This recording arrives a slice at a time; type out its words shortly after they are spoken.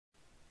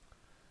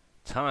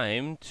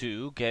time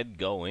to get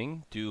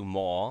going, do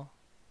more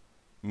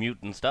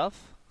mutant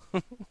stuff.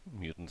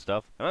 Mutant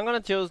stuff. And I'm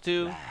gonna choose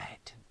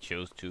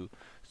to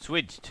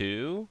switch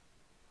to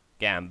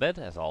Gambit,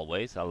 as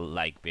always. I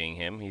like being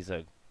him. He's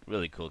a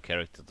really cool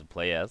character to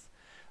play as.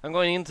 I'm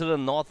going into the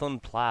Northern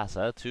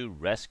Plaza to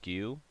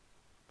rescue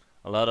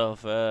a lot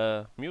of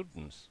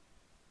mutants.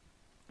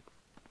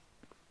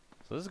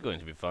 So this is going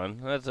to be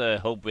fun. Let's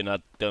hope we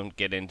don't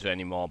get into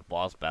any more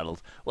boss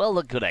battles. Well,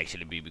 that could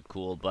actually be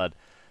cool, but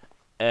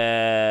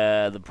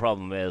the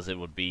problem is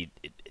it'd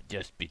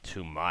just be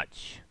too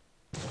much.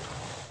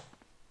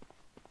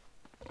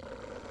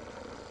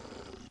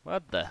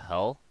 What the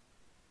hell?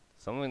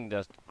 Something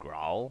just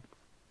growl?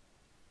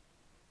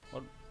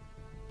 What?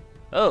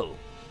 Oh!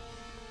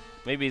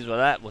 Maybe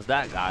that was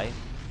that guy.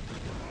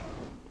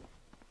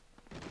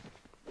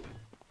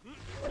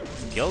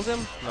 Killed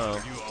him? No.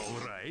 You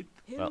alright?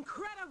 Well.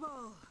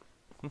 Incredible!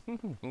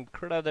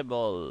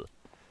 Incredible.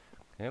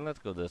 Okay, let's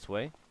go this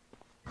way.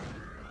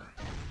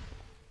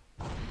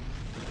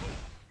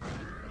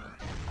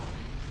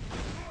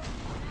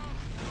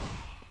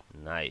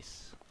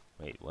 Nice.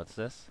 Wait, what's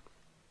this?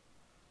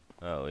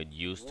 Oh, it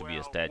used to be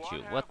a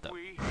statue. What the?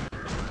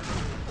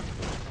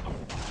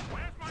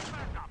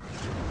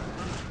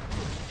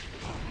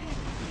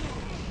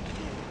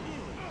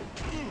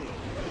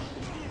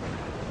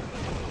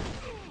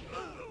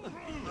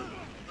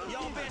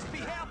 Y'all best be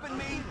helping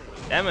me.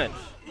 Damn it!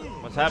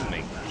 What's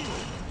happening?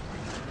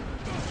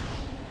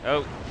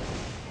 Oh.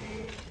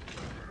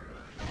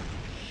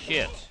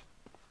 Shit.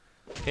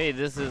 Okay,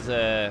 this is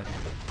I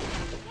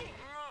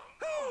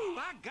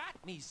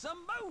got me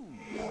some bone.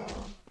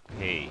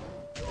 Hey.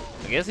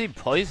 I guess he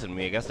poisoned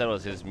me. I guess that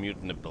was his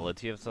mutant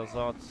ability of some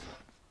sorts.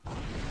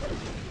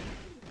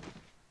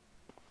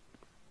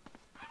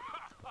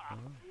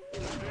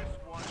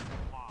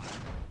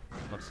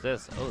 What's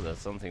this? Oh, there's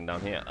something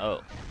down here.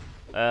 Oh.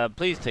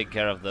 Please take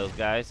care of those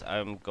guys.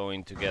 I'm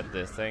going to get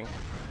this thing.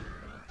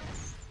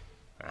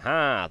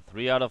 Aha!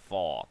 3 out of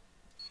 4.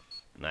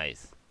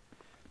 Nice.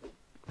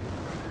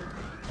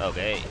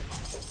 Okay.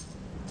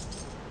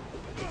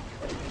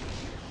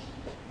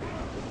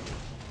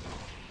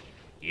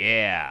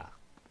 Yeah.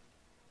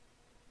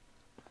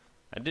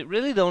 I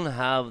really don't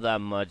have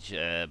that much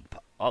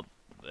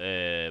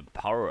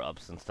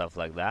power-ups and stuff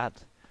like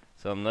that.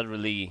 So I'm not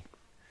really...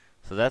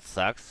 So that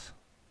sucks.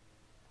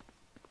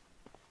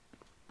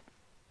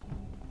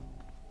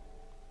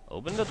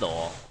 Open the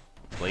door,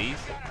 please.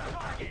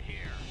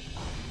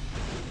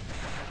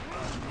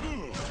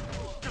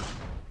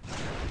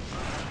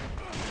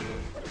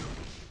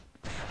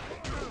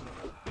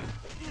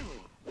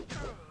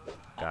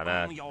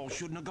 Gotta Y'all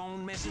shouldn't have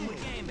gone messing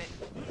with Gambit.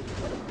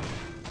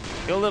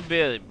 kill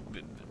the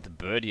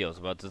birdie. I was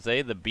about to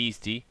say the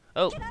beastie.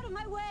 Oh. Get out of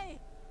my way!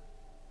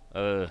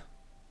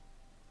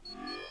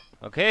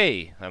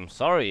 Okay. I'm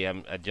sorry.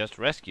 I just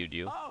rescued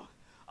you. Oh,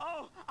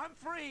 I'm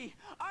free.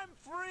 I'm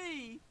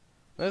free.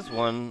 This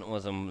one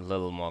was a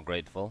little more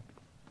grateful.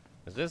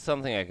 Is this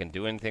something I can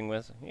do anything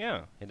with?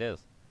 Yeah, it is.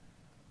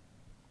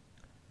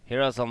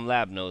 Here are some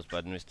lab notes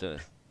by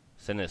Mr.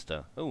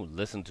 Sinister. Oh,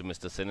 listen to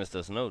Mr.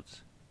 Sinister's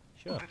notes.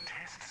 Sure. The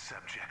test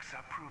subjects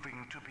are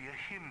proving to be a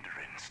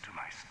hindrance to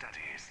my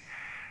studies.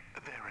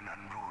 They're an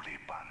unruly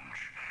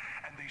bunch,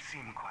 and they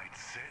seem quite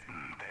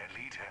certain their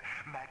leader,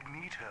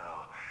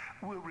 Magneto,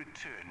 will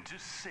return to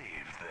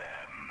save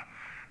them.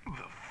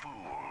 The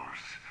fools.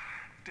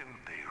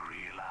 Don't they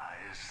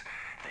realize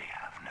they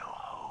have no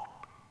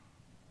hope?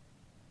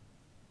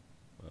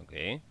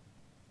 Okay.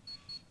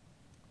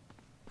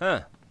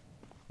 Huh.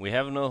 We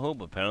have no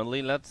hope,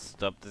 apparently. Let's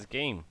stop this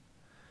game.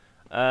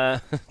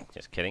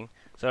 Just kidding.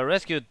 So I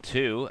rescued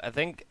 2. I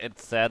think it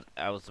said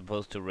I was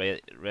supposed to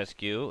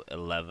rescue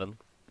 11.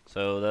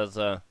 So there's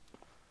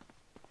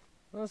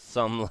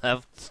some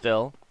left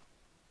still.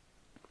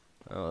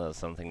 Oh, there's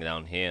something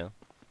down here.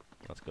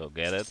 Let's go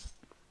get it.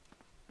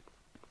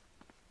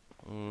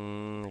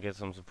 I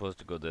guess I'm supposed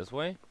to go this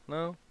way?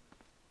 No?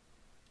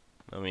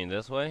 I mean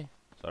this way?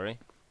 Sorry.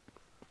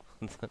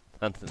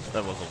 that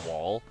was a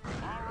wall.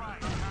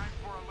 Alright, time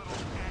for a little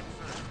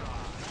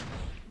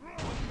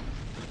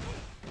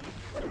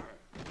exercise.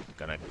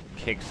 Gonna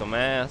kick some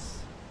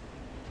ass.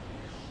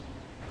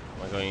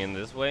 Am I going in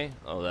this way?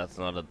 Oh, that's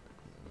not a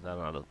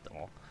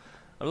door.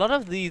 A lot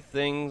of these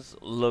things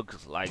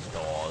look like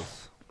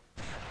doors.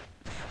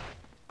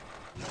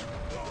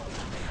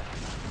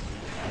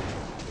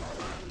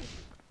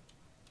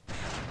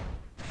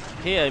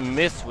 Okay, I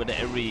miss with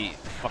every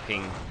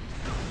fucking...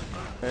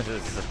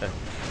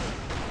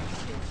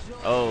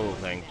 Oh,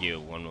 thank you.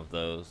 One of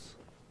those.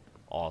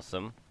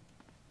 Awesome.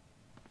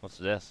 What's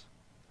this?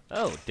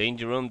 Oh,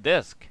 Danger Room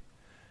Disc.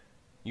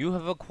 You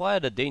have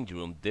acquired a Danger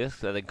Room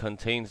Disc that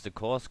contains the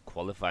course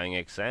qualifying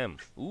exam.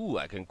 Ooh,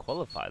 I can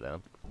qualify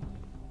then.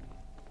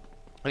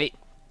 Hey,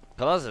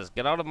 Colossus,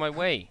 get out of my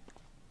way.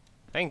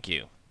 Thank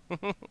you.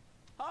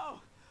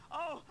 Oh,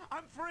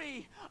 I'm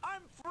free.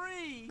 I'm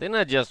free. Didn't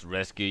I just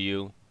rescue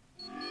you?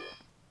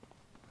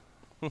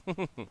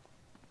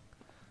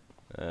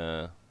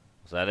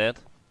 Was that it?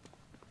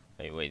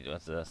 Hey, wait,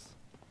 what's this?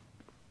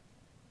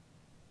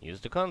 Use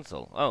the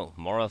console. Oh,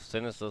 more of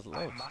Sinister's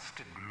I loads. must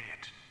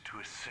admit to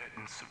a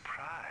certain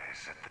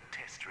surprise at the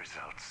test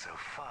results so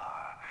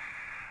far.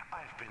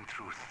 I've been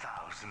through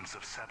thousands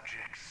of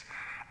subjects,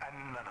 and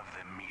none of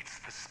them meets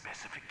the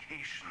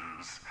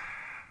specifications.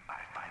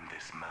 I find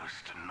this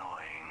most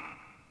annoying.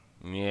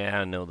 Yeah,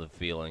 I know the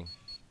feeling.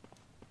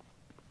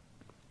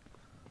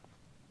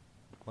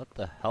 What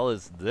the hell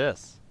is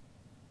this?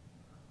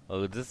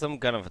 Oh, is this some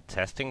kind of a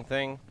testing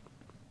thing?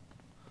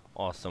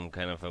 Or some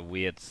kind of a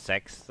weird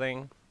sex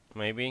thing?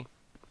 Maybe?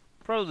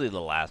 Probably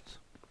the last.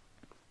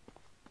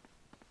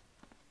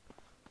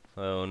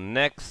 So,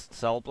 next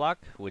cell block,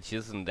 which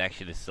isn't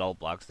actually cell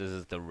blocks, this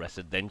is the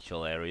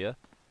residential area.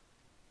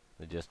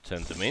 They just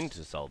turned them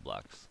into cell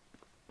blocks.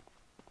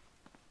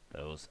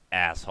 Those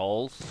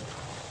assholes.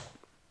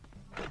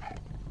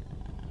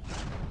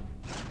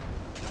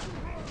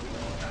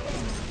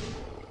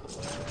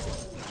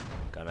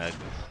 Gonna...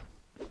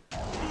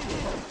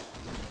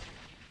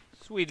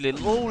 Sweet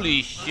little...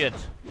 Holy shit!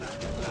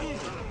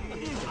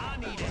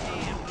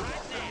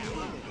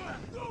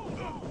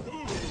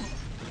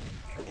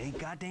 Ain't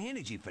got the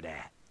energy for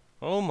that.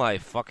 Oh my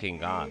fucking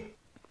god.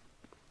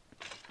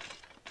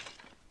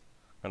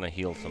 Gonna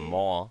heal some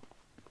more.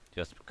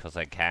 Just because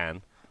I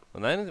can.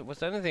 Was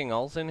there anything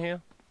else in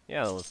here?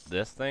 Yeah, there was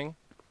this thing.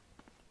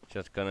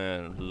 Just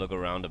gonna look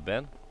around a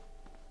bit.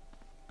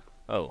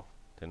 Oh,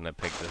 didn't I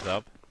pick this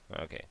up?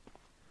 Okay.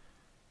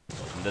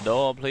 Open the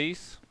door,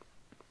 please.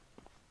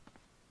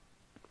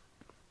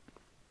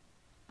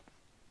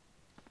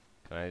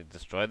 Can I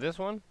destroy this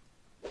one?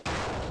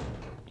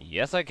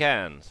 Yes, I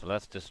can. So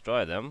let's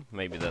destroy them.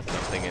 Maybe there's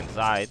something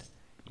inside.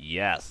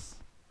 Yes.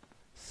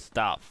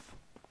 Stuff.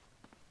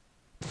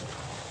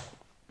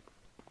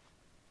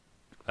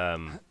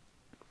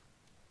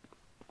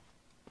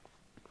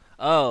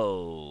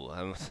 Oh,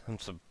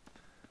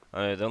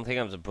 I don't think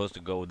I'm supposed to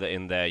go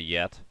in there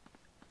yet.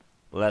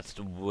 Let's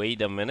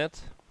wait a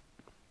minute.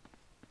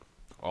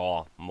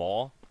 Or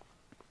more.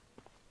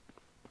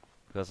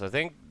 Because I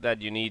think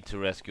that you need to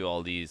rescue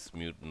all these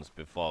mutants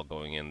before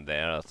going in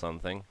there or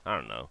something. I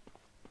don't know.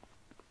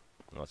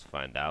 Let's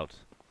find out.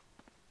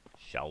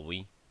 Shall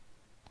we?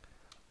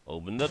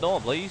 Open the door,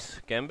 please,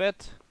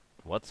 Gambit.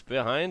 What's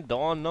behind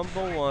door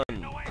number 1?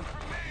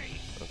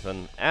 There's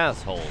an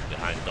asshole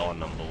behind door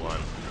number 1.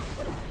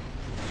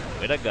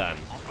 With a gun.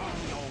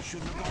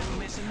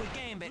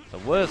 The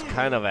worst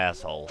kind of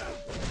asshole.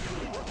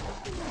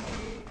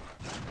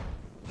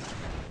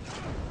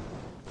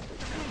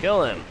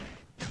 Kill him.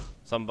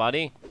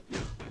 Somebody.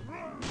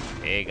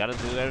 Hey, gotta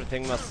do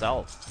everything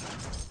myself.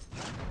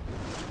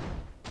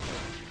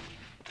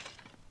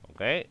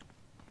 Okay.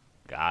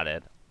 Got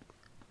it.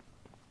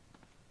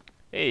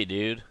 Hey,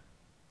 dude.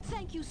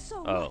 Thank you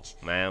so Oh, much.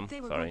 ma'am.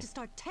 They were Sorry. going to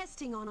start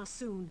testing on us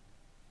soon.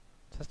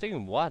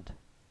 Testing what?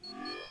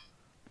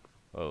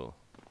 Oh.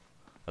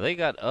 They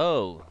got...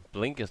 Oh,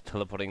 Blink is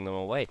teleporting them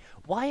away.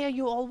 Why are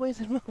you always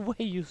in my way,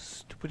 you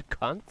stupid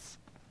cunts?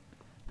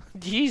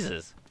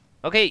 Jesus.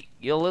 Okay,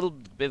 you're a little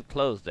bit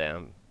close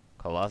there,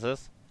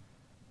 Colossus.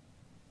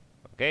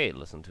 Okay,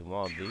 listen to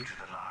more of Due these. to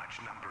the large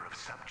number of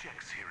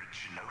subjects here at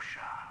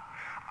Genosha,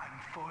 I'm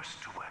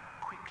forced to work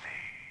quickly.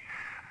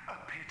 A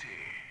pity.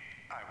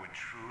 I would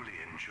truly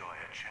enjoy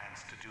a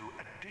chance to do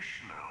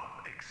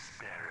additional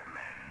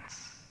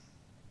experiments.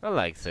 I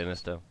like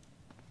Sinister.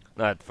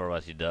 Not for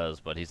what he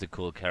does, but he's a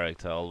cool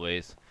character,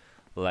 always.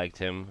 Liked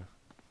him.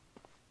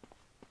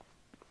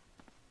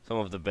 Some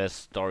of the best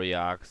story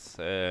arcs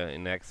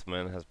in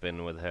X-Men has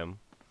been with him.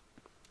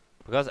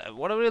 Because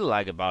what I really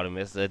like about him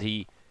is that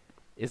he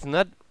is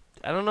not...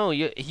 I don't know,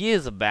 he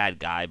is a bad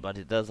guy, but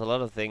he does a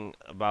lot of things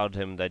about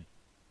him that...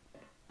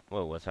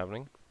 Whoa, what's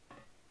happening?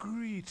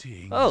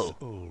 Greetings, Oh.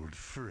 old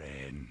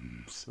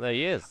friends. There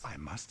he is. I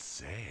must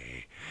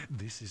say,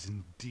 this is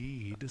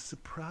indeed a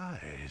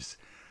surprise.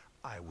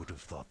 I would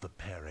have thought the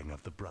pairing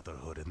of the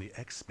Brotherhood and the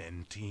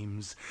X-Men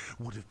teams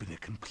would have been a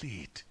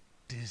complete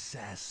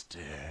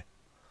disaster.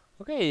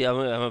 Okay, I'm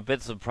a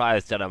bit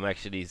surprised that I'm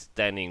actually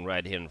standing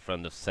right here in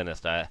front of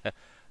Sinister.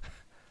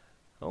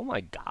 Oh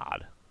my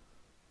god.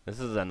 This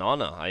is an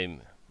honor.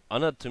 I'm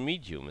honored to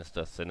meet you,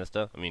 Mr.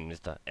 Sinister. I mean,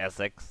 Mr.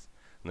 Essex.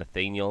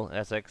 Nathaniel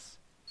Essex.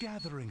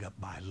 Gathering up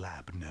my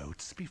lab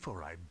notes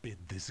before I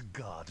bid this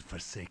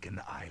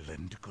god-forsaken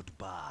island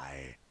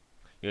goodbye.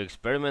 You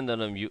experimented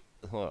on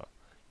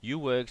You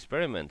were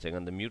experimenting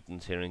on the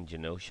mutants here in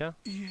Genosha?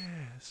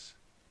 Yes.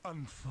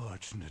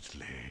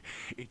 Unfortunately,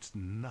 it's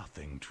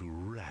nothing too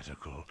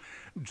radical.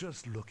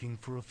 Just looking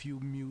for a few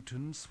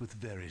mutants with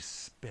very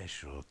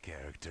special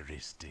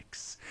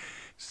characteristics.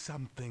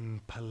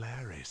 Something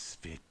Polaris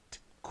fit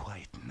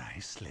quite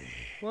nicely.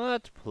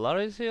 What?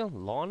 Polaris here?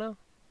 Lorna?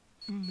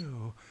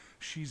 No,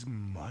 she's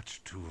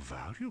much too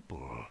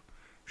valuable.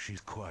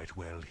 She's quite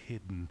well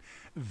hidden,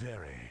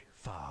 very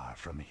far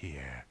from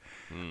here.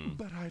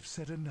 But I've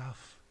said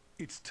enough.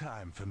 It's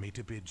time for me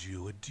to bid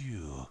you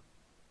adieu.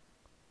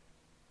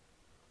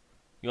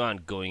 You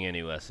aren't going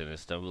anywhere,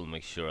 Sinister. We'll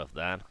make sure of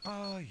that.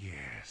 Ah,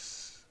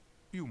 yes.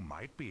 You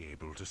might be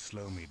able to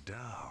slow me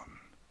down.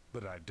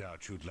 But I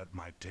doubt you'd let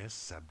my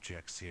test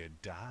subjects here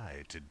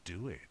die to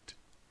do it.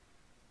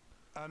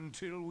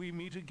 Until we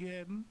meet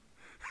again?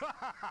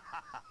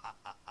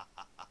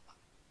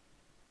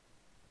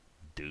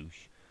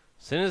 Douche.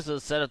 Sinister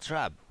set a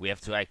trap. We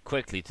have to act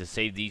quickly to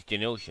save these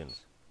genoshans.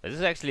 Is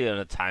this actually on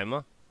a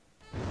timer?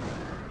 Well,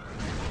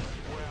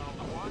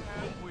 what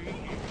have we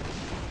here?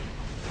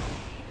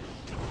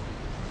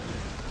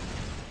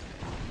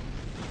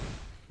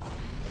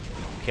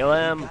 Kill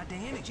him! Got the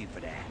energy for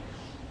that.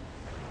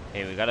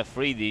 Hey, we gotta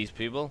free these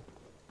people.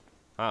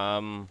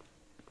 Am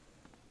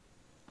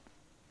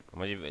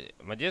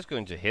I just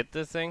going to hit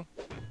this thing?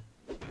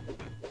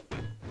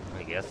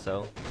 I guess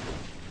so.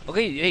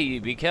 Okay, hey,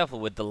 be careful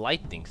with the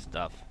lightning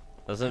stuff.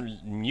 There's a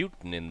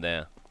mutant in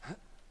there.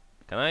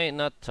 Can I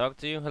not talk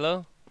to you?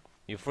 Hello?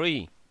 You're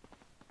free.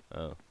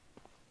 Oh.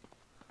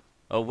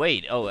 Oh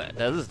wait. Oh,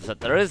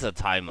 there is a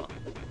timer.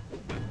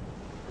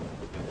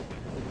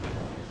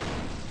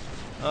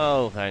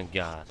 Oh, thank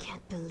God.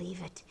 Can't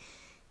believe it.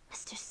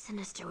 Mr.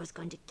 Sinister was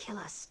going to kill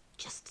us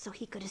just so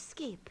he could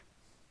escape.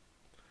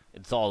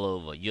 It's all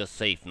over. You're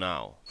safe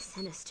now.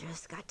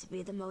 Sinister's got to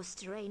be the most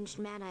deranged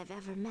man I've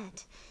ever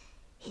met.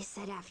 He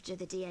said after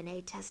the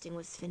DNA testing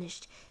was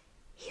finished,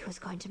 he was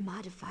going to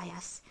modify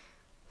us.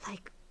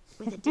 Like,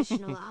 with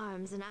additional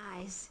arms and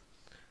eyes.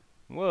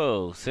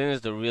 Whoa,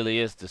 Sinister really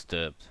is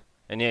disturbed.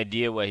 Any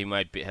idea where he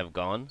might have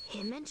gone?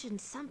 He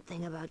mentioned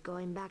something about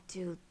going back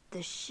to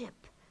the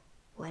ship.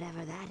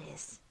 Whatever that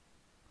is.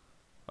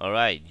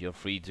 Alright, you're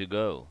free to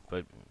go.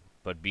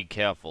 But be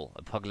careful.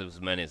 Apocalypse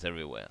Men is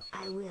everywhere.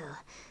 I will.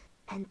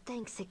 And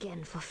thanks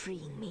again for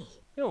freeing me.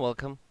 You're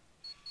welcome.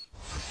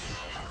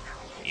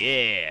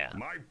 Yeah!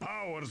 My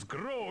powers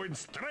grow in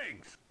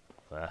strength.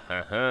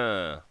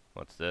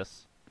 What's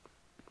this?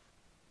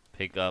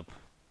 Pick up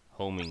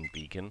homing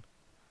beacon.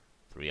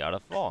 3 out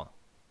of 4.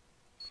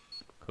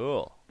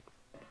 Cool.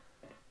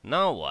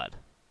 Now what?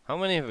 How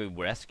many have we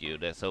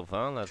rescued so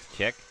far? Let's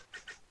check.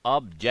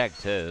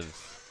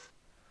 Objectives.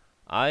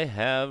 I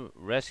have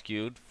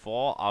rescued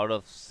 4 out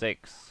of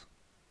 6.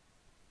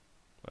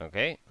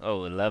 Okay.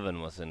 Oh,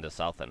 11 was in the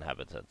southern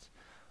habitats.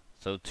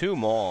 So 2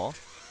 more.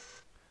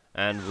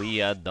 And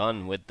we are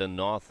done with the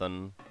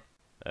northern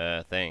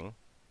thing.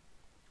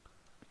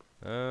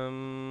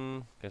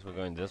 Guess we're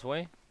going this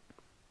way.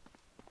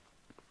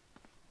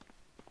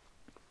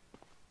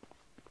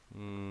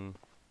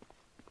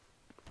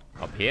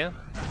 Up here?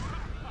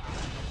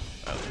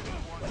 Oh.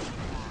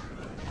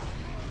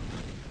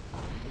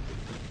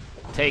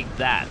 Take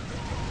that.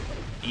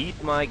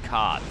 Eat my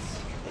cards.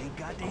 Ain't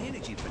got the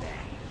energy for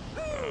that.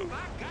 Ooh,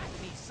 I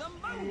got me some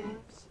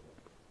moves.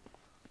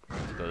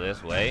 Let's go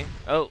this way.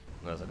 Oh,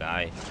 there's a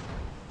guy.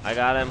 I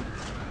got him.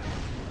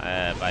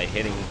 By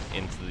hitting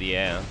into the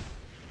air.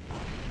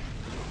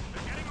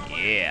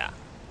 Yeah.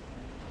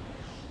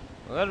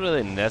 Was that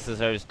really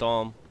necessary,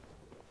 Storm?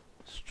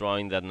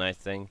 Destroying that nice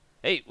thing.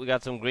 Hey, we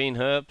got some green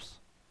herbs.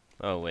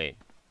 Oh, wait.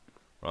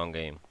 Wrong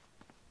game.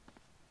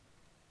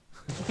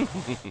 You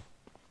ain't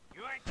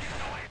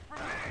getting away from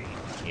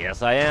me.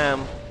 Yes, I am.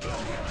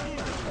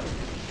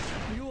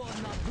 You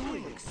are not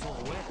doing it so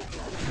well.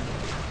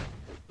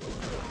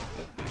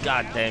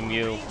 God damn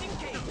you.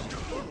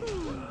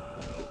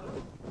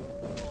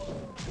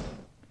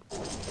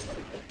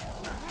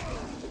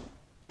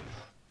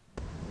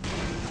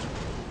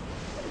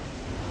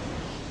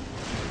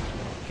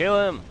 Kill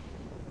him.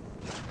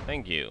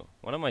 Thank you.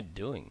 What am I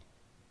doing?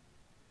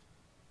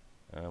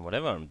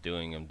 Whatever I'm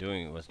doing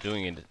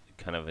it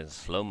kind of in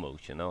slow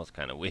motion. That was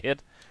kind of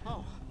weird.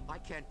 Oh, I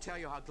can't tell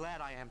you how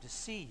glad I am to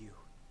see you.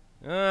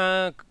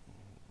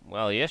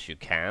 Well, yes, you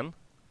can.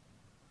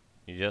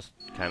 You just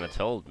kind of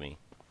told me.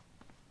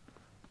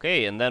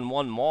 Okay, and then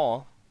one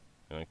more.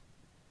 Gonna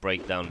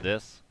break down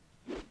this.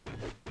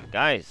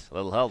 Guys, a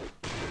little help.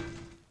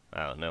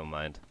 Oh, never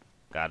mind.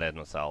 Got it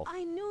myself.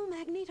 I knew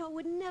Magneto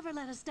would never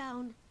let us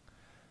down.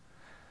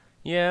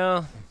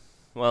 Yeah.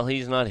 Well,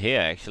 he's not here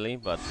actually,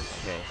 but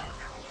okay.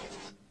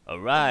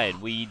 Alright,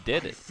 we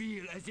did I it.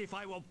 feel as if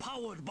I were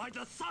powered by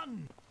the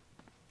sun.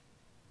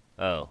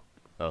 Oh,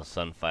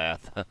 Sunfire.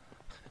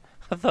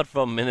 I thought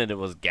for a minute it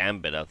was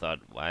Gambit. I thought,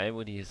 why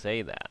would he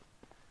say that?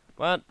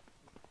 But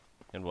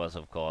it was,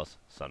 of course,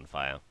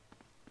 Sunfire.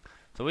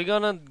 So we're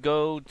gonna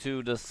go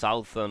to the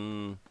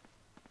southern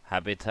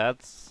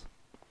habitats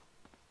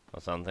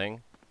or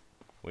something,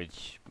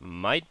 which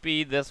might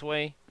be this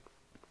way.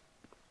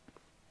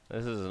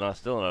 This is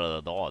still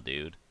another door,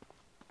 dude.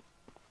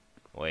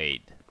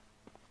 Wait.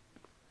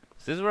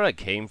 Is this where I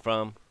came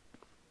from?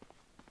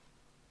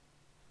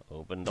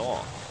 Open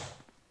door.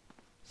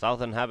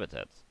 Southern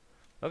habitats.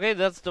 Okay,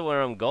 that's the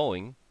where I'm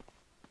going.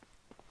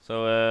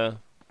 So,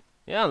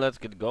 yeah, let's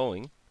get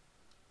going.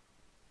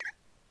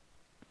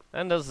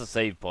 And there's a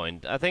save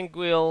point. I think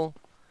we'll...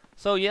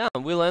 So, yeah,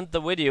 we'll end the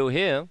video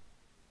here.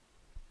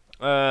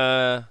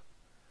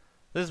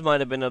 This might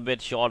have been a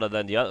bit shorter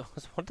than the other...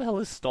 What the hell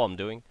is Storm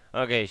doing?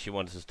 Okay, she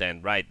wants to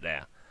stand right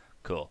there.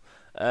 Cool.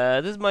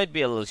 This might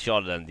be a little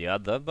shorter than the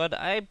other, but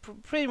I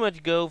pretty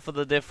much go for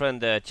the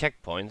different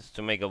checkpoints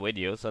to make a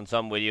videos, and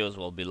some videos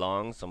will be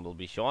long, some will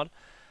be short.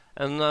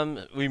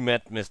 And we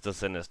met Mr.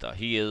 Sinister.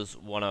 He is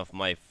one of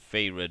my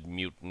favorite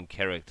mutant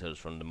characters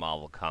from the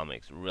Marvel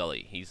Comics.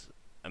 Really, he's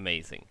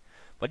amazing.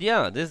 But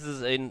yeah, this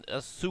is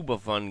a super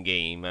fun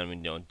game. I'm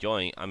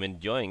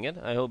enjoying it.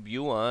 I hope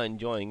you are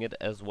enjoying it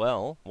as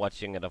well,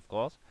 watching it, of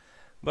course.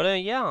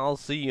 But yeah, I'll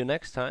see you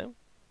next time.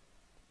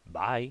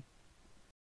 Bye.